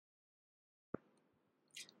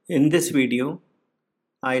In this video,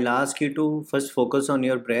 I'll ask you to first focus on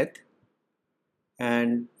your breath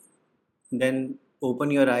and then open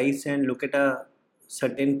your eyes and look at a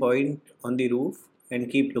certain point on the roof and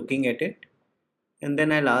keep looking at it. And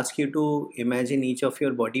then I'll ask you to imagine each of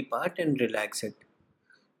your body part and relax it.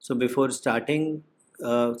 So before starting,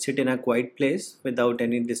 sit in a quiet place without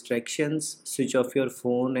any distractions, switch off your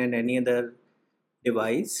phone and any other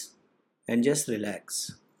device and just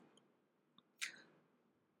relax.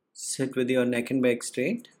 Sit with your neck and back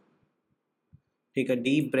straight. Take a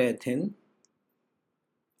deep breath in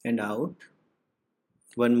and out.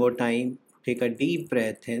 One more time, take a deep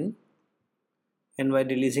breath in, and while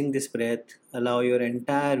releasing this breath, allow your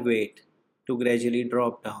entire weight to gradually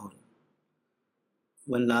drop down.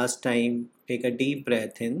 One last time, take a deep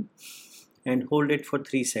breath in and hold it for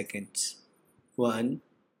 3 seconds. 1,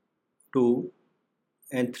 2,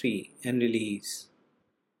 and 3, and release.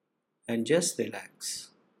 And just relax,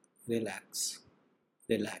 relax,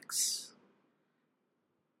 relax.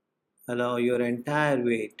 Allow your entire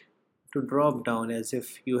weight to drop down as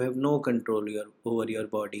if you have no control over your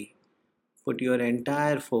body. Put your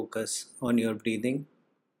entire focus on your breathing.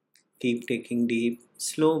 Keep taking deep,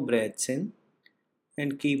 slow breaths in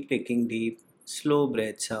and keep taking deep, slow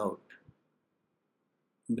breaths out.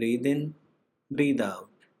 Breathe in, breathe out.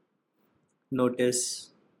 Notice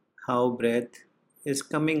how breath is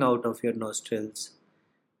coming out of your nostrils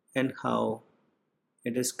and how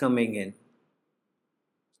it is coming in.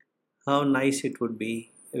 How nice it would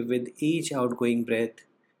be if with each outgoing breath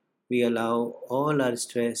we allow all our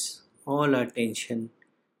stress, all our tension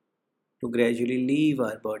to gradually leave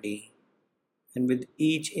our body, and with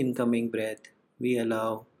each incoming breath we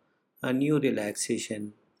allow a new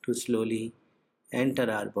relaxation to slowly enter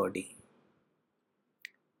our body.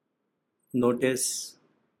 Notice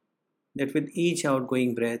that with each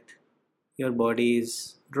outgoing breath your body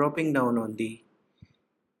is dropping down on the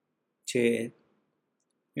chair,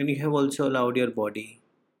 and you have also allowed your body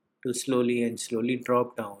to slowly and slowly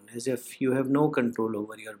drop down as if you have no control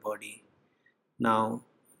over your body. Now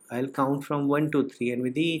I'll count from 1 to 3, and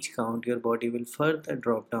with each count your body will further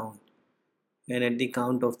drop down, and at the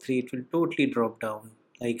count of 3 it will totally drop down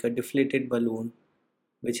like a deflated balloon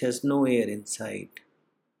which has no air inside.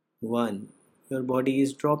 1. Your body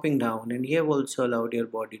is dropping down and you have also allowed your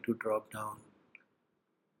body to drop down.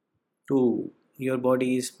 2. Your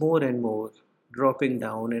body is more and more dropping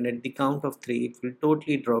down, and at the count of 3 it will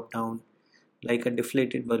totally drop down like a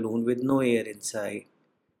deflated balloon with no air inside.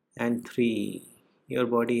 And 3. Your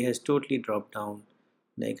body has totally dropped down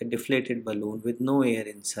like a deflated balloon with no air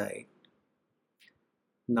inside.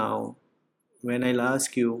 Now, when I'll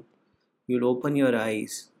ask you, you'll open your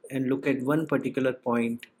eyes and look at one particular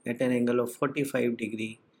point at an angle of 45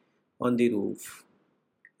 degrees on the roof,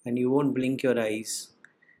 and you won't blink your eyes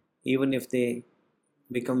even if they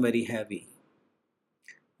become very heavy.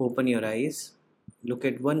 Open your eyes, look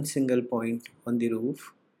at one single point on the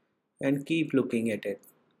roof and keep looking at it.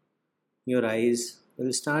 Your eyes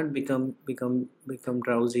will start become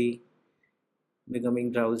drowsy,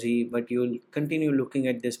 becoming drowsy, but you'll continue looking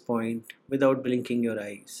at this point without blinking your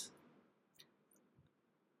eyes.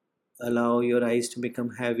 Allow your eyes to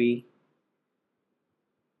become heavy.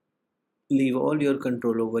 Leave all your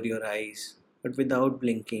control over your eyes, but without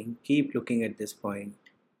blinking, keep looking at this point.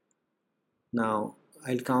 Now,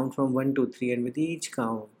 I'll count from 1 to 3, and with each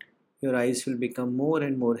count, your eyes will become more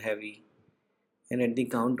and more heavy. And at the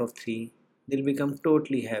count of 3, they'll become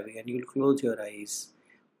totally heavy, and you'll close your eyes.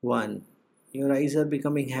 1. Your eyes are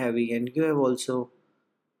becoming heavy, and you have also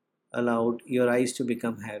allowed your eyes to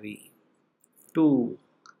become heavy. 2.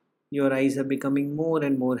 Your eyes are becoming more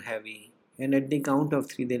and more heavy, and at the count of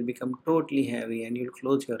 3 they'll become totally heavy and you'll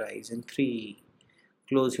close your eyes. And 3.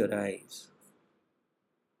 Close your eyes.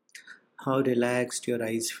 How relaxed your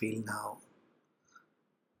eyes feel now.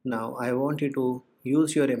 Now I want you to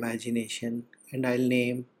use your imagination, and I'll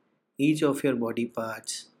name each of your body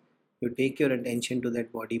parts. You take your attention to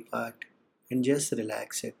that body part and just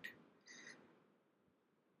relax it.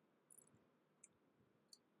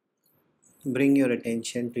 Bring your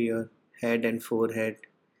attention to your head and forehead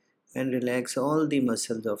and relax all the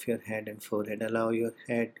muscles of your head and forehead. Allow your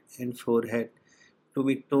head and forehead to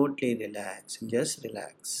be totally relaxed. Just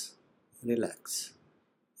relax, relax,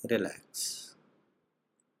 relax.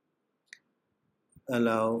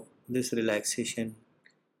 Allow this relaxation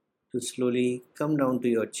to slowly come down to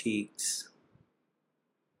your cheeks.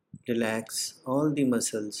 Relax all the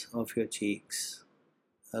muscles of your cheeks.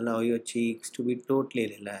 Allow your cheeks to be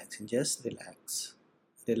totally relaxed. Just relax,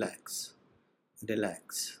 relax,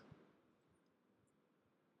 relax.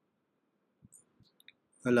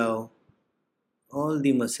 Allow all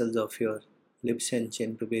the muscles of your lips and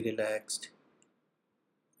chin to be relaxed.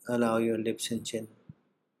 Allow your lips and chin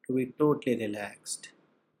to be totally relaxed.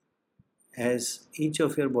 As each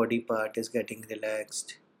of your body part is getting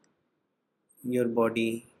relaxed, your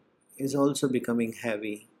body is also becoming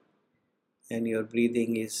heavy and your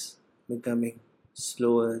breathing is becoming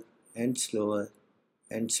slower and slower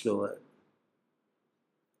and slower.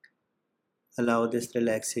 Allow this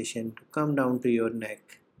relaxation to come down to your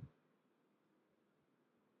neck.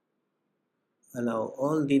 Allow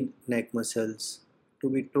all the neck muscles to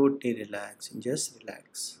be totally relaxed. Just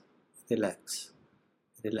relax, relax,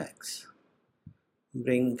 relax.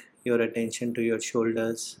 Bring your attention to your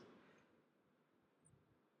shoulders.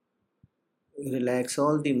 Relax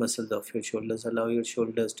all the muscles of your shoulders. Allow your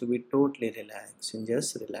shoulders to be totally relaxed and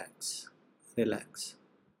just relax, relax,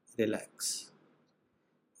 relax.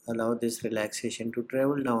 Allow this relaxation to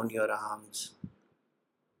travel down your arms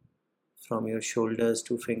from your shoulders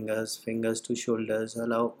to fingers, fingers to shoulders.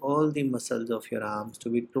 Allow all the muscles of your arms to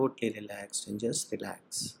be totally relaxed and just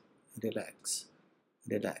relax, relax,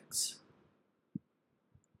 relax.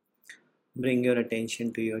 Bring your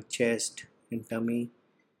attention to your chest and tummy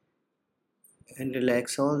and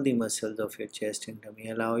relax all the muscles of your chest and tummy.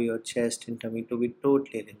 Allow your chest and tummy to be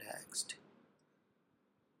totally relaxed.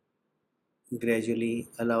 Gradually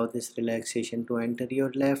allow this relaxation to enter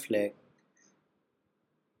your left leg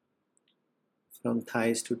from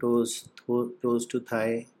thighs to toes, toes to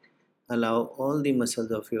thigh. Allow all the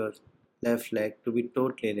muscles of your left leg to be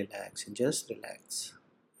totally relaxed. Just relax,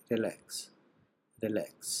 relax,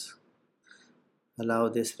 relax. Allow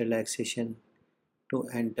this relaxation to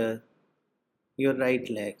enter your right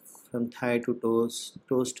leg from thigh to toes,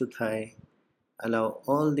 toes to thigh. Allow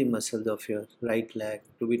all the muscles of your right leg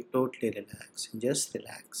to be totally relaxed. Just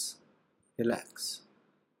relax, relax,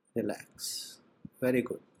 relax. Very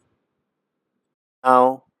good.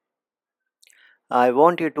 Now, I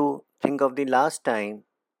want you to think of the last time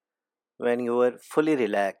when you were fully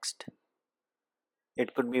relaxed.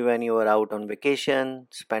 It could be when you were out on vacation,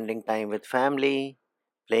 spending time with family,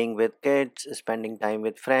 playing with kids, spending time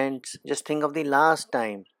with friends. Just think of the last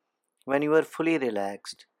time when you were fully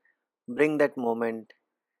relaxed. Bring that moment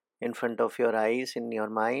in front of your eyes in your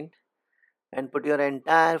mind and put your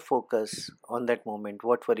entire focus on that moment.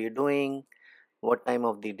 What were you doing? What time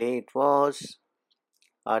of the day it was?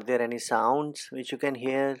 Are there any sounds which you can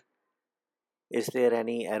hear? Is there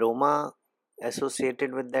any aroma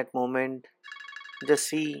associated with that moment? Just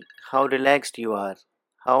see how relaxed you are,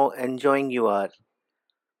 how enjoying you are,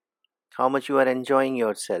 how much you are enjoying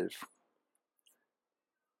yourself.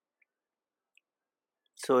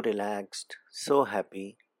 So relaxed, so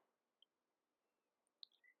happy.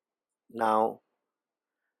 Now,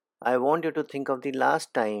 I want you to think of the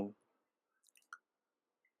last time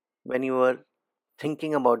when you were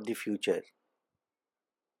thinking about the future.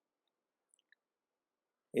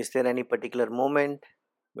 Is there any particular moment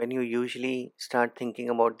when you usually start thinking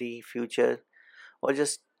about the future, or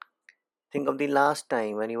just think of the last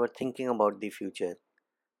time when you were thinking about the future?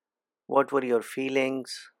 What were your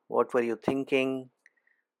feelings? What were you thinking?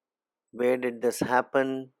 Where did this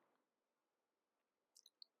happen?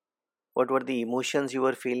 What were the emotions you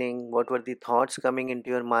were feeling? What were the thoughts coming into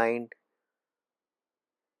your mind?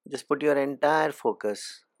 Just put your entire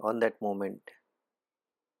focus on that moment.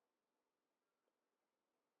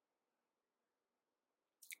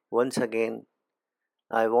 Once again,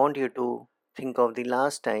 I want you to think of the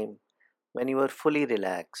last time when you were fully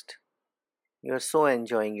relaxed. You are so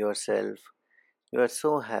enjoying yourself. You are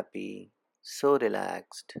so happy, so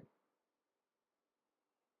relaxed.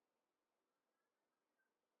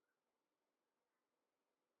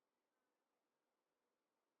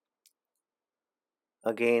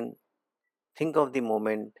 Again, think of the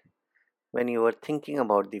moment when you were thinking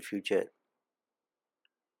about the future.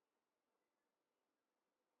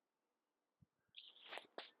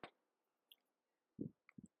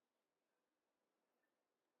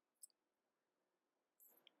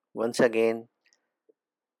 Once again,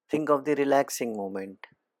 think of the relaxing moment.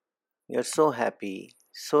 You're so happy,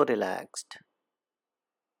 so relaxed.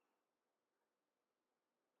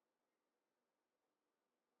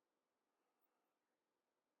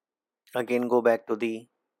 Again, go back to the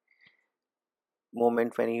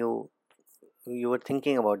moment when you were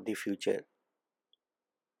thinking about the future.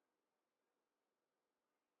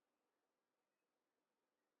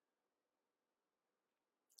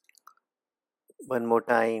 One more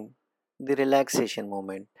time, the relaxation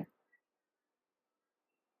moment.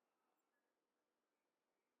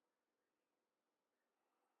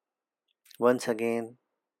 Once again,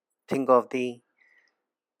 think of the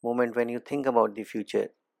moment when you think about the future.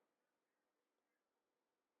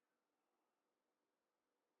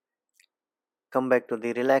 come back to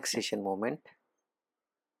the relaxation moment.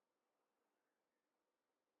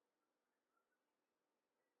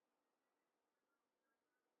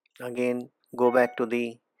 Again, go back to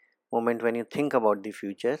the moment when you think about the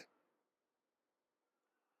future.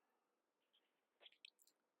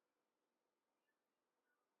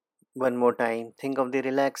 One more time, think of the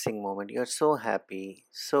relaxing moment. You're so happy,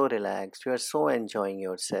 so relaxed, you are so enjoying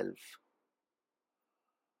yourself.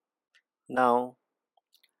 Now,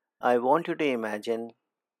 I want you to imagine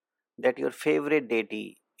that your favorite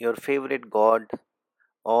deity, your favorite god,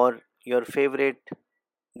 or your favorite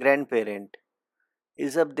grandparent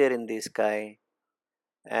is up there in the sky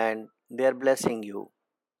and they are blessing you.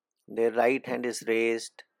 Their right hand is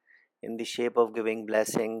raised in the shape of giving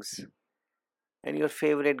blessings, and your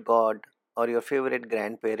favorite god or your favorite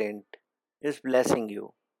grandparent is blessing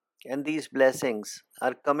you. And these blessings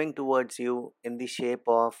are coming towards you in the shape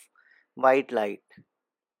of white light.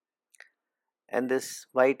 And this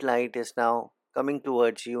white light is now coming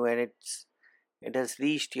towards you and it has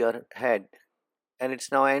reached your head and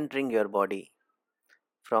it's now entering your body.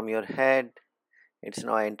 From your head, it's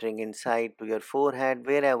now entering inside to your forehead,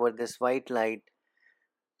 wherever this white light,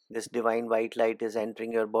 this divine white light is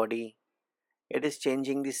entering your body. It is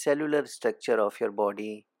changing the cellular structure of your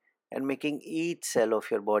body and making each cell of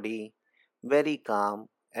your body very calm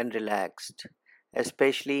and relaxed,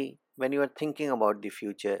 especially when you are thinking about the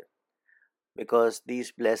future, because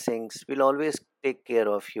these blessings will always take care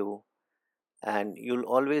of you and you'll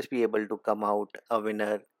always be able to come out a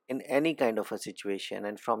winner in any kind of a situation.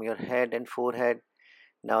 And from your head and forehead,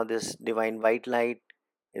 now this divine white light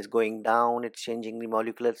is going down, it's changing the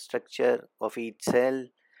molecular structure of each cell.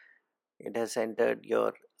 It has entered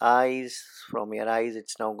your eyes. From your eyes,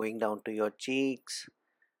 it's now going down to your cheeks,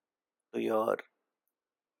 to your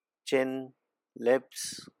chin,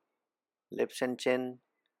 lips, lips and chin,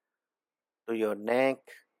 to your neck,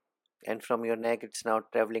 and from your neck, it's now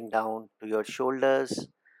traveling down to your shoulders.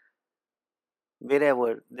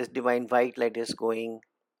 Wherever this divine white light is going,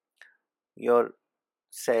 your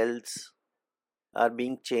cells are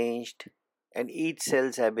being changed, and each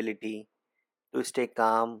cell's ability to stay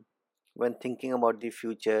calm when thinking about the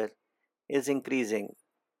future is increasing.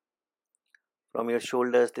 From your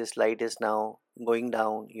shoulders, this light is now going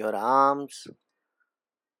down your arms,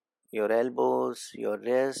 your elbows, your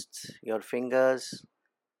wrists, your fingers.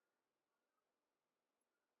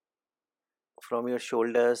 From your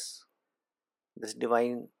shoulders, this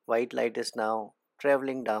divine white light is now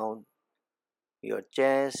traveling down your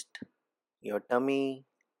chest, your tummy,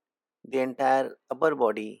 the entire upper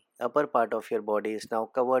body, upper part of your body is now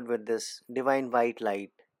covered with this divine white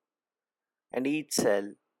light, and each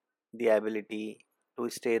cell, the ability to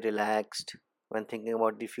stay relaxed when thinking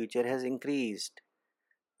about the future has increased.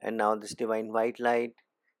 And now this divine white light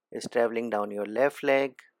is traveling down your left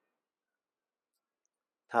leg,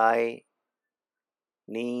 thigh,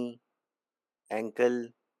 knee, ankle,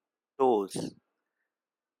 toes.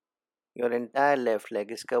 Your entire left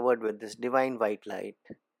leg is covered with this divine white light.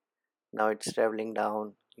 Now it's traveling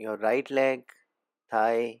down your right leg,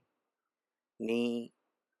 thigh, knee,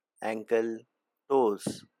 ankle,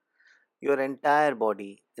 toes. Your entire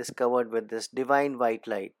body is covered with this divine white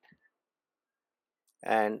light,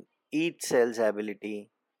 and each cell's ability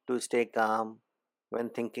to stay calm when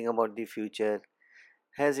thinking about the future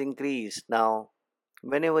has increased. Now,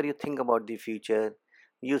 whenever you think about the future,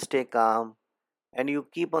 you stay calm and you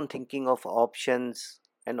keep on thinking of options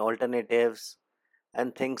and alternatives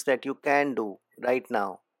and things that you can do right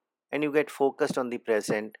now. And you get focused on the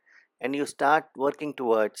present and you start working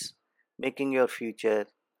towards making your future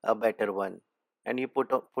a better one. And you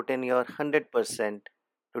put in your 100%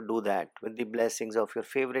 to do that with the blessings of your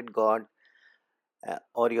favorite God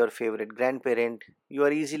or your favorite grandparent. You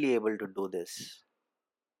are easily able to do this.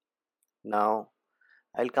 Now,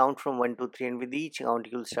 I'll count from 1 to 3, and with each count,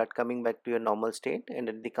 you'll start coming back to your normal state. And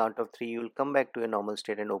at the count of 3, you'll come back to your normal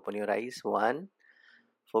state and open your eyes. 1,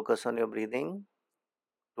 focus on your breathing.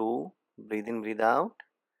 2, breathe in, breathe out.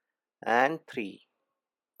 And 3,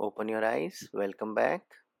 open your eyes. Welcome back.